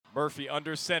Murphy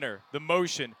under center. The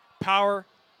motion. Power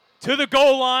to the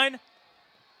goal line.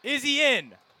 Is he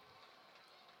in?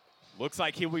 Looks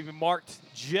like he'll be marked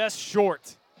just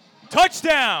short.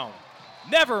 Touchdown!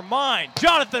 Never mind.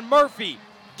 Jonathan Murphy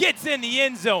gets in the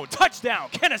end zone. Touchdown,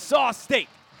 Kennesaw State.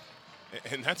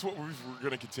 And that's what we're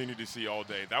going to continue to see all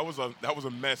day. That was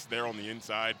a mess there on the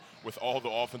inside with all the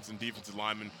offense and defensive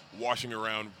linemen washing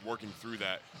around, working through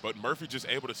that. But Murphy just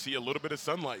able to see a little bit of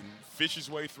sunlight and fish his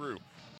way through.